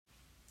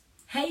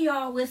Hey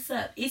y'all, what's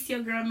up? It's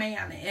your girl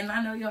Mayana, and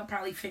I know y'all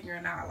probably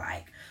figuring out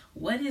like,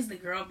 what is the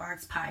Girl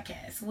Box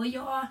podcast? Well,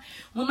 y'all,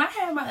 when I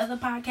had my other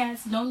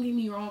podcast, don't get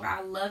me wrong,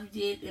 I loved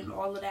it and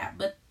all of that,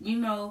 but you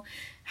know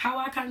how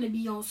I kind of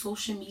be on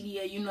social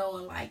media, you know,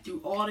 and like through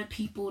all the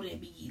people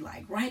that be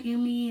like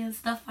writing me and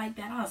stuff like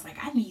that, I was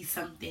like, I need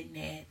something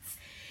that's,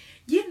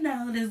 you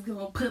know, that's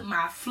gonna put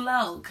my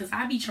flow, because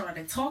I be trying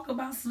to talk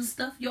about some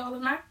stuff, y'all,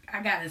 and I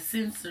gotta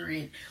censor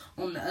it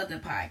on the other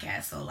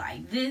podcast. So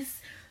like, this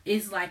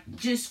is like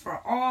just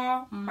for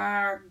all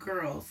my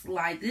girls.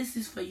 Like, this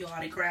is for y'all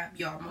to grab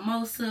y'all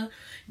mimosa,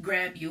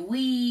 grab your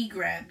weed,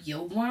 grab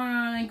your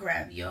wine,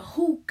 grab your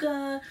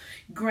hookah,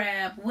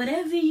 grab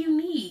whatever you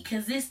need,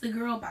 because it's the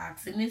Girl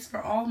Box, and it's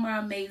for all my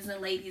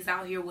amazing ladies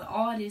out here with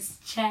all this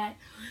chat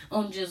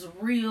on just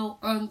real,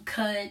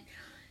 uncut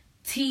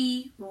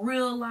tea,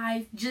 real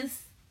life,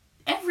 just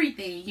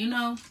everything, you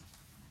know.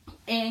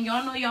 And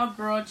y'all know y'all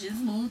girl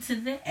just moved to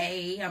the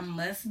A, I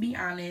must be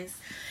honest.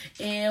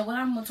 And what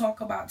I'm going to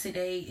talk about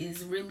today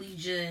is really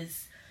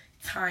just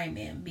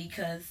timing,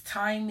 because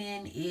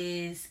timing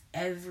is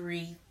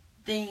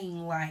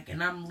everything, like,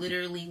 and I'm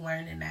literally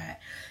learning that.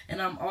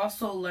 And I'm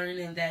also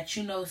learning that,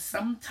 you know,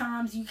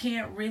 sometimes you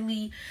can't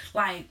really,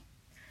 like,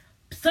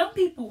 some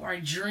people are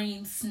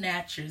dream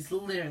snatchers,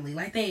 literally.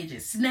 Like, they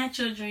just snatch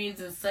your dreams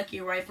and suck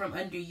it right from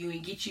under you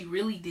and get you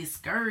really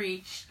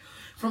discouraged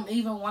from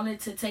even wanting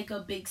to take a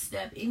big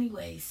step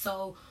anyway.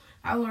 So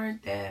I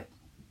learned that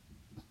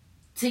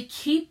to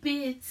keep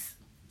it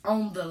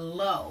on the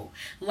low,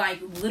 like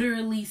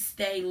literally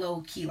stay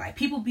low key. Like,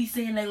 people be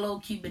saying they low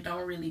key but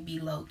don't really be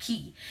low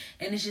key.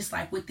 And it's just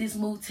like, with this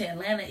move to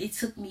Atlanta, it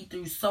took me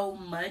through so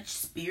much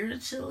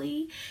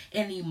spiritually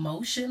and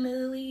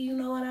emotionally, you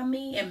know what I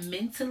mean, and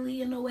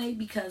mentally in a way,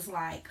 because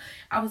like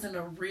I was in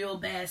a real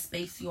bad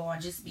space, y'all,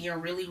 just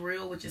being really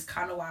real, which is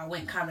kind of why I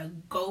went kind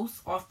of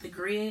ghost off the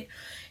grid.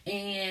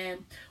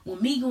 And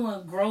when me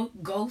going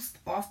ghost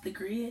off the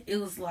grid, it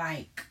was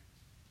like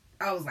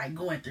I was like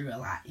going through a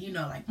lot, you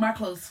know, like my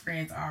close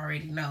friends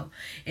already know.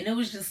 And it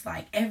was just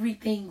like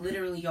everything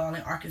literally, y'all,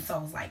 in Arkansas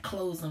was like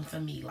closing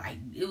for me. Like,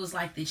 it was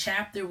like the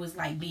chapter was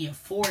like being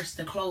forced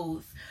to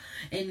close.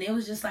 And it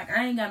was just like,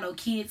 I ain't got no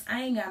kids,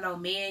 I ain't got no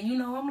man, you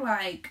know. I'm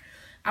like,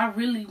 I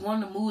really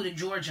want to move to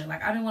Georgia.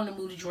 Like, I didn't want to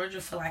move to Georgia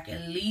for like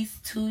at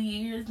least 2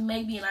 years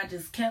maybe. And I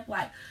just kept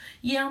like,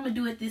 yeah, I'm going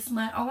to do it this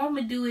month. Oh, I'm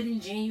going to do it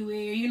in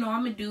January. You know,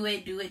 I'm going to do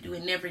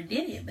it. Never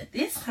did it. But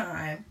this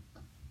time,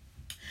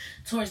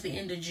 towards the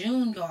end of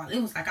June, y'all,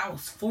 it was like I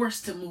was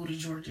forced to move to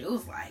Georgia. It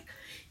was like,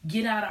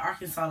 get out of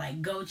Arkansas,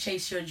 like, go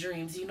chase your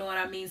dreams, you know what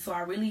I mean? So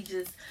I really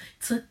just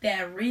took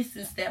that risk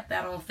and stepped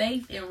out on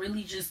faith and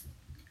really just,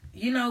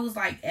 you know, it was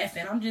like,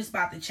 effing, I'm just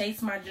about to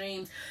chase my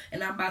dreams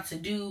and I'm about to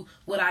do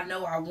what I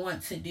know I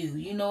want to do,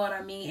 you know what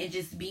I mean? And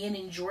just being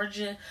in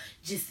Georgia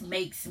just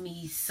makes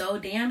me so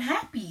damn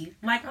happy.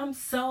 Like, I'm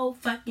so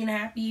fucking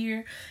happy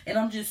here, and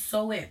I'm just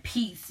so at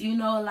peace, you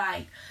know,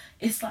 like,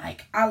 it's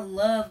like, I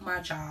love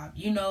my job,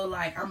 you know,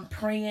 like, I'm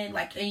praying,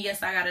 like, and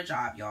yes, I got a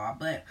job, y'all,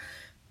 but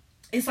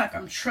it's like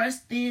I'm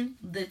trusting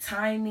the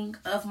timing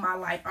of my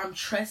life. I'm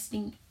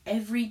trusting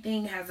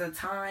everything has a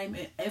time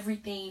and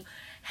everything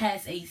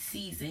has a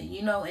season,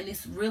 you know, and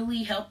it's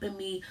really helping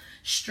me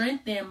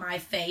strengthen my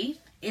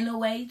faith in a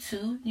way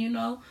too, you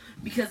know,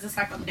 because it's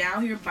like I'm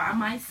down here by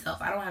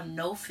myself. I don't have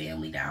no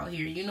family down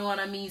here, you know what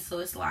I mean? So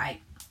it's like,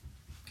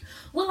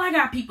 well, I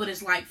got people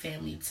that's like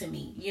family to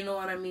me, you know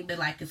what I mean? But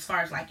like, as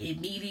far as like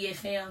immediate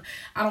fam,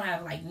 I don't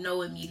have like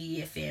no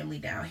immediate family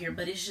down here.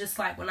 But it's just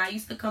like, when I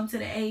used to come to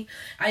the A,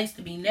 I used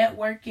to be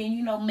networking,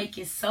 you know,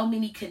 making so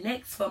many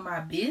connects for my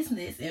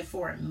business and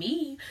for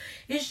me.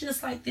 It's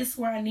just like, this is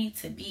where I need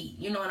to be,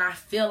 you know, and I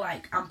feel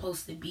like I'm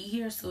supposed to be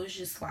here. So it's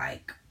just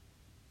like,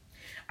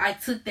 I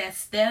took that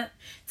step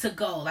to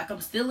go. Like,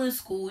 I'm still in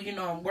school, you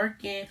know, I'm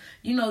working,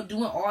 you know,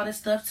 doing all this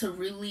stuff to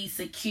really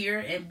secure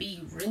and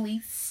be really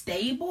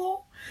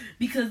stable,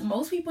 because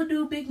most people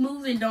do big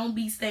moves and don't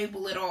be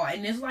stable at all.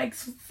 And it's like,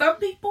 some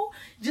people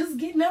just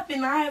getting up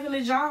and not having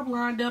a job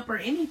lined up or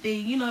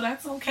anything, you know,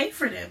 that's okay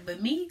for them.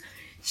 But me,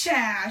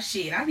 child,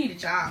 shit, I need a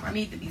job. I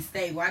need to be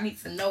stable. I need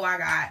to know I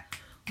got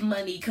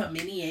money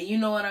coming in, you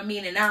know what I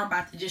mean? And now I'm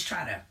about to just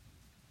try to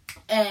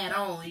add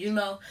on, you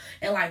know,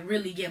 and like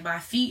really get my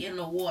feet in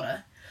the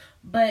water.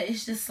 But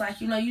it's just like,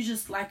 you know, you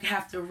just like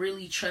have to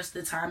really trust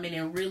the timing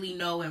and really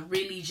know and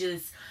really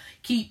just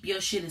keep your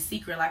shit a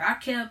secret. Like, I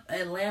kept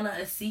Atlanta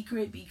a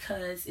secret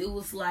because it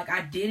was like,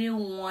 I didn't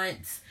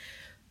want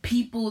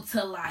people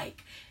to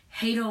like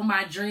hate on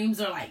my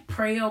dreams or like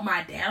pray on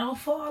my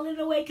downfall in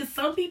a way, because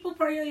some people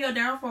pray on your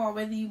downfall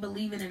whether you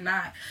believe it or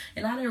not.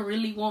 And I didn't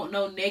really want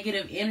no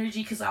negative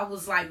energy, because I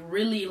was like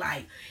really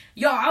like,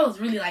 y'all, I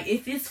was really like,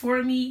 if it's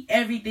for me,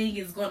 everything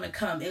is gonna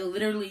come. And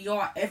literally,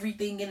 y'all,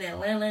 everything in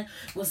Atlanta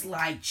was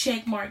like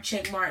check mark,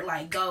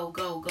 like go.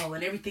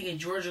 And everything in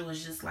Georgia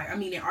was just like, I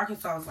mean, in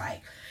Arkansas was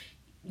like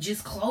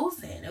just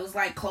closing. It was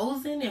like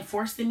closing and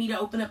forcing me to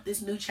open up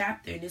this new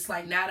chapter. And it's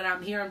like, now that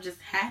I'm here, I'm just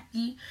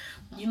happy.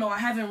 You know, I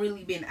haven't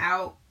really been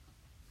out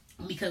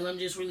because I'm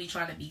just really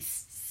trying to be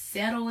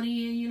settled in,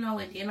 you know,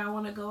 and then I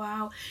want to go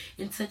out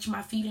and touch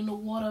my feet in the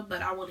water,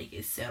 but I want to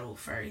get settled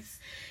first.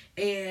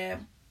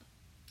 And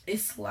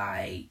it's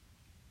like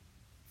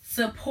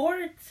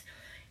support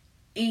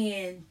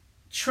and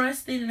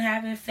trusting and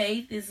having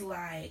faith is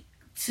like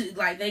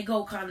they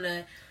go kind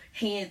of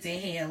hand in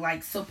hand.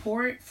 Like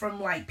support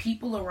from like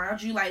people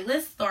around you. Like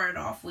let's start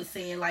off with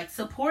saying like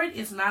support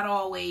is not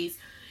always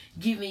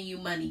giving you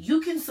money.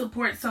 You can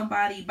support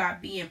somebody by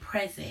being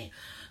present.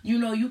 You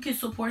know, you can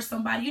support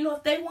somebody, you know,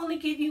 if they want to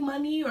give you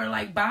money or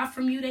like buy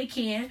from you, they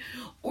can,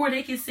 or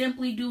they can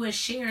simply do and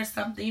share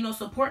something. You know,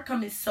 support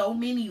comes in so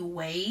many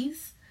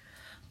ways.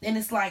 And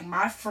it's like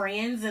my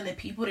friends and the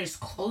people that's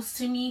close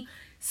to me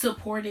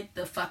supported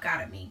the fuck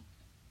out of me.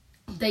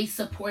 They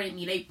supported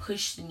me. They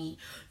pushed me,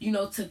 you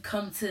know, to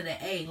come to the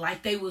A.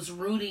 Like they was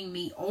rooting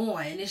me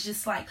on. It's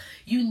just like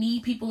you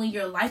need people in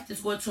your life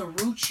that's going to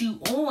root you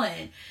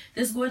on.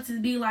 That's going to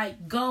be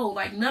like, go.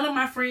 Like none of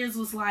my friends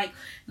was like,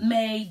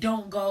 May,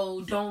 don't go.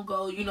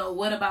 You know,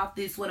 what about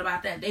this? What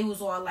about that? They was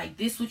all like,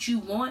 this what you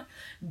want?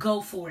 Go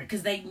for it.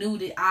 Because they knew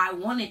that I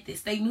wanted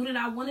this. They knew that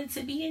I wanted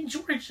to be in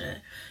Georgia,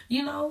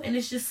 you know. And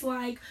it's just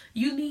like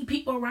you need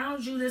people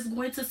around you that's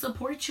going to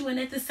support you. And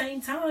at the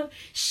same time,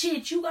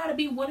 shit, you got to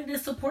be wanting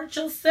to support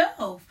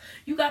yourself.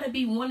 You got to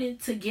be wanting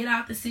to get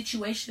out the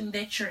situation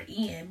that you're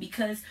in,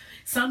 because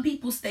some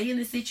people stay in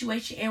the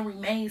situation and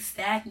remain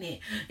stagnant,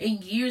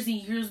 and years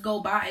go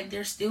by and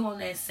they're still on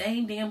that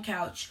same damn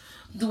couch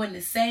doing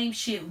the same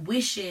shit,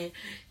 wishing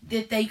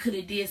that they could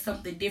have did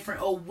something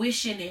different, or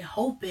wishing and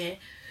hoping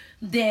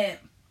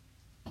that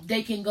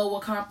they can go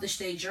accomplish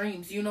their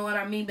dreams. You know what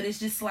I mean? But it's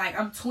just like,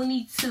 I'm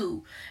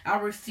 22. I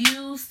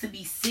refuse to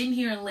be sitting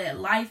here and let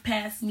life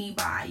pass me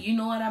by. You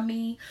know what I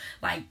mean?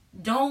 Like,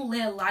 don't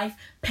let life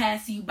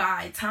pass you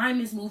by.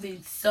 Time is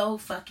moving so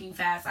fucking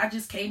fast. I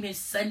just came in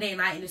Sunday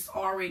night and it's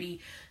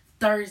already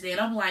Thursday.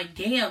 And I'm like,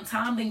 damn,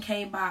 time then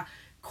came by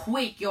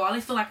quick, y'all.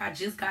 I feel like I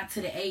just got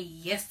to the A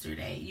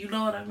yesterday. You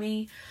know what I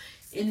mean?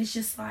 And it's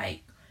just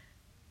like,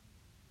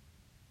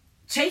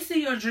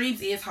 chasing your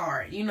dreams is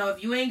hard. You know,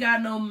 if you ain't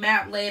got no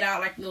map laid out,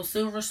 like no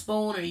silver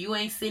spoon, or you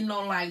ain't sitting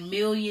on like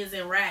millions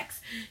and racks,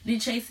 then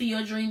chasing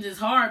your dreams is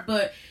hard.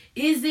 But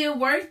is it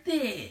worth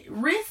it?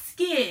 Risk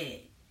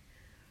it.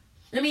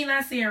 I mean,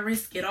 not saying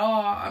risk it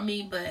all. I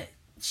mean, but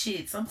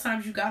shit,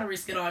 sometimes you gotta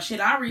risk it all. Shit,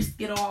 I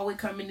risk it all with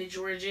coming to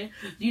Georgia.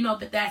 You know,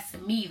 but that's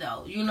me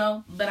though, you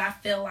know. But I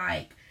feel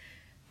like,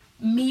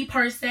 me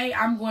per se,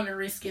 I'm going to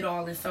risk it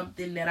all in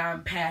something that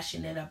I'm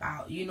passionate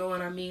about. You know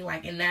what I mean?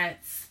 Like, and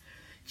that's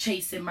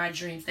chasing my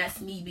dreams.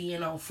 That's me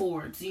being on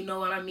Forbes. You know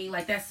what I mean?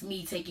 Like, that's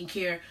me taking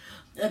care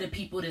of the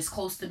people that's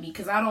close to me.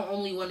 Because I don't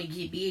only want to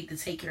get big to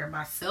take care of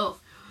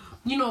myself.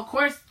 You know, of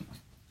course,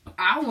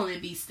 I want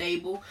to be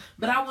stable,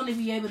 but I want to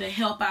be able to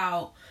help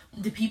out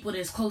the people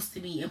that's close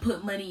to me and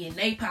put money in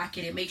their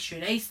pocket and make sure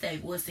they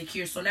stable and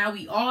secure. So now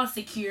we all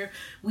secure,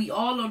 we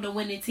all on the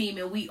winning team,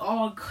 and we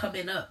all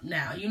coming up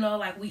now. You know,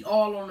 like we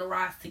all on the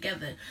rise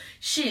together.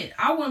 Shit,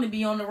 I want to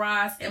be on the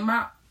rise and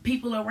my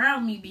people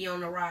around me be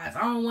on the rise.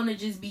 I don't want to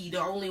just be the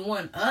only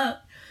one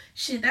up.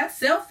 Shit, that's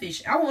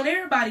selfish. I want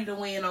everybody to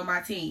win on my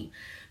team.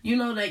 You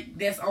know, like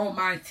that's on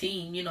my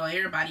team. You know,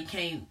 everybody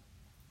can't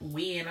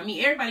win. I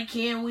mean, everybody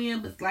can win,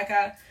 but like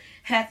I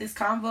had this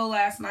convo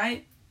last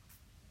night.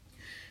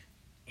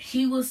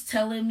 He was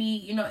telling me,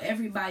 you know,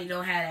 everybody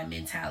don't have that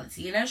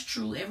mentality. And that's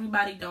true.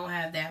 Everybody don't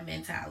have that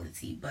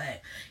mentality.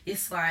 But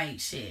it's like,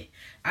 shit,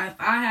 if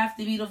I have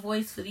to be the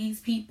voice for these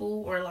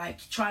people, or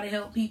like try to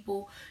help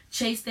people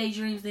chase their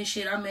dreams and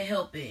shit, I'm going to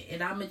help it.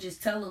 And I'm going to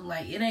just tell them,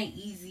 like, it ain't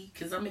easy.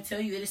 Because I'm going to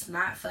tell you, it's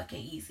not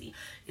fucking easy.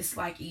 It's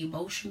like an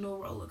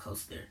emotional roller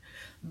coaster.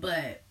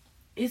 But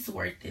it's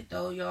worth it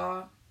though,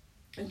 y'all.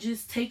 And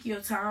just take your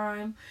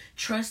time,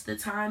 trust the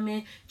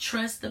timing,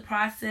 trust the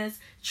process,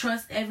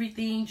 trust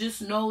everything.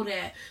 Just know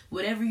that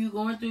whatever you're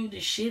going through,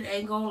 the shit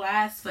ain't gonna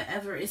last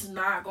forever. It's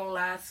not gonna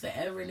last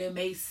forever, and it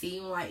may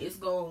seem like it's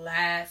gonna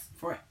last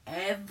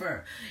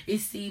forever. It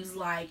seems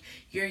like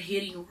you're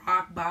hitting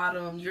rock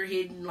bottom, you're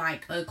hitting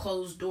like a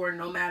closed door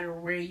no matter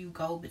where you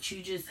go, but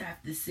you just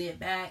have to sit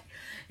back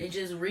and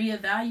just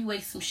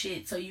reevaluate some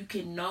shit so you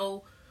can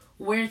know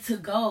where to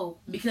go.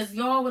 Because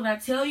y'all, when I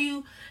tell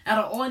you,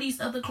 out of all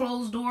these other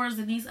closed doors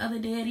and these other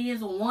dead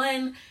ends,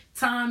 one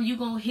time you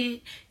gonna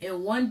hit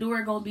and one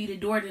door gonna be the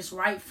door that's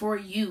right for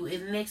you.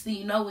 And the next thing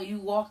you know, when you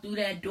walk through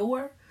that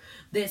door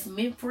that's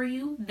meant for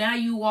you, now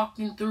you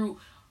walking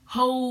through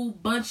whole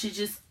bunch of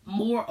just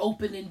more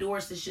opening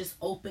doors that's just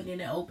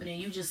opening and opening.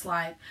 You just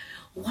like,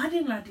 why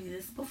didn't I do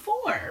this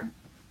before?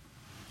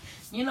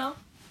 You know?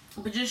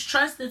 But just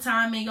trust the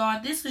timing,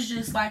 y'all. This was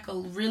just like a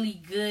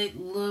really good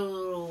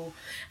little,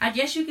 I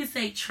guess you could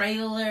say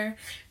trailer,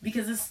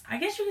 because it's, I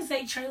guess you could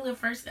say trailer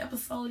first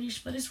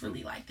episode-ish, but it's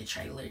really like the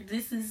trailer.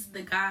 This is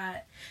the God,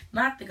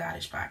 not the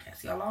Goddish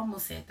podcast, y'all. I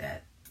almost said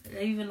that,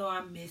 even though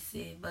I miss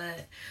it.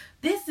 But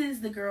this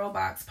is the Girl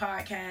Box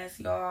podcast,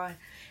 y'all.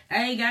 I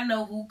ain't got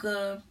no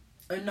hookah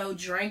or no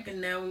drink and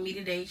now with me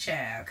today,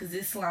 child, because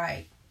it's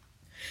like,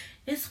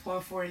 it's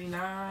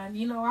 4:49.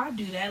 You know, I'll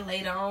do that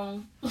later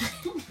on.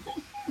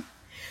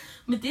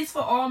 But this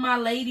for all my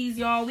ladies,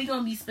 y'all. We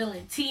gonna be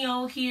spilling tea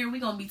on here. We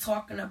gonna be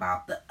talking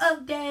about the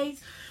updates.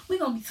 We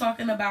gonna be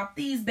talking about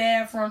these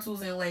bad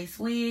frontals and lace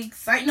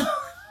wigs. I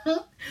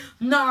know.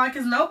 No,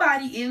 because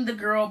nobody in the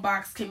girl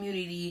box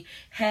community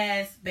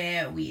has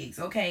bad wigs,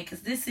 okay?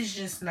 Because this is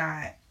just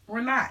not.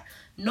 We're not.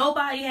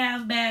 Nobody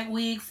has bad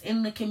wigs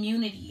in the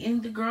community.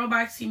 In the girl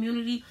box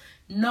community,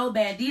 no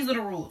bad. These are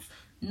the rules.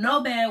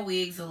 No bad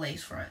wigs or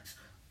lace fronts.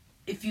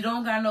 If you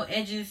don't got no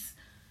edges,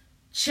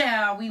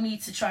 child, we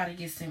need to try to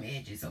get some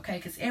edges, okay?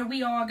 Because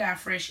we all got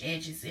fresh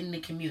edges in the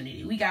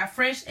community. We got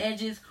fresh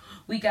edges.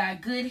 We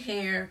got good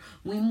hair.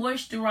 We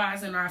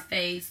moisturizing our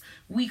face.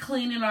 We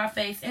cleaning our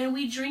face. And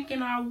we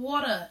drinking our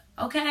water,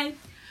 okay?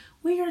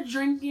 We are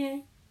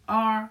drinking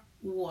our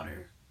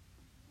water.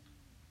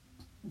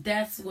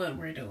 That's what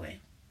we're doing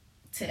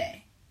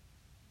today,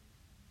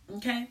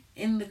 okay?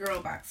 In the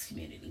girl box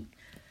community.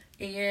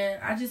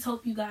 And I just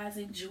hope you guys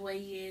enjoy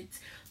it.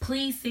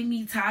 Please send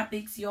me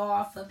topics,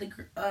 y'all, for the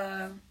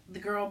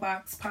Girl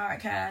Box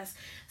podcast.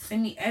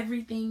 Send me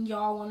everything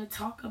y'all want to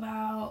talk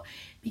about.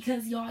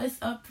 Because, y'all, it's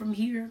up from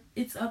here.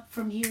 It's up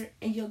from here.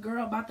 And your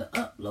girl about to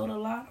upload a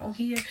lot on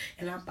here.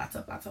 And I'm about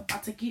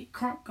to get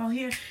crunk on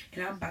here.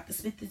 And I'm about to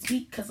spit this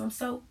beat because I'm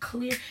so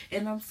clear.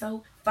 And I'm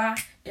so fine.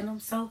 And I'm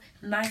so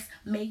nice.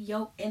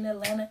 Mayo in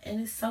Atlanta.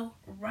 And it's so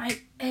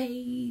right.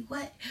 Hey,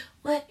 what?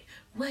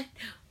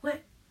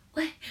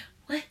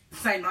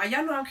 Say, no,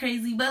 y'all know I'm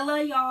crazy, but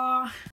love y'all.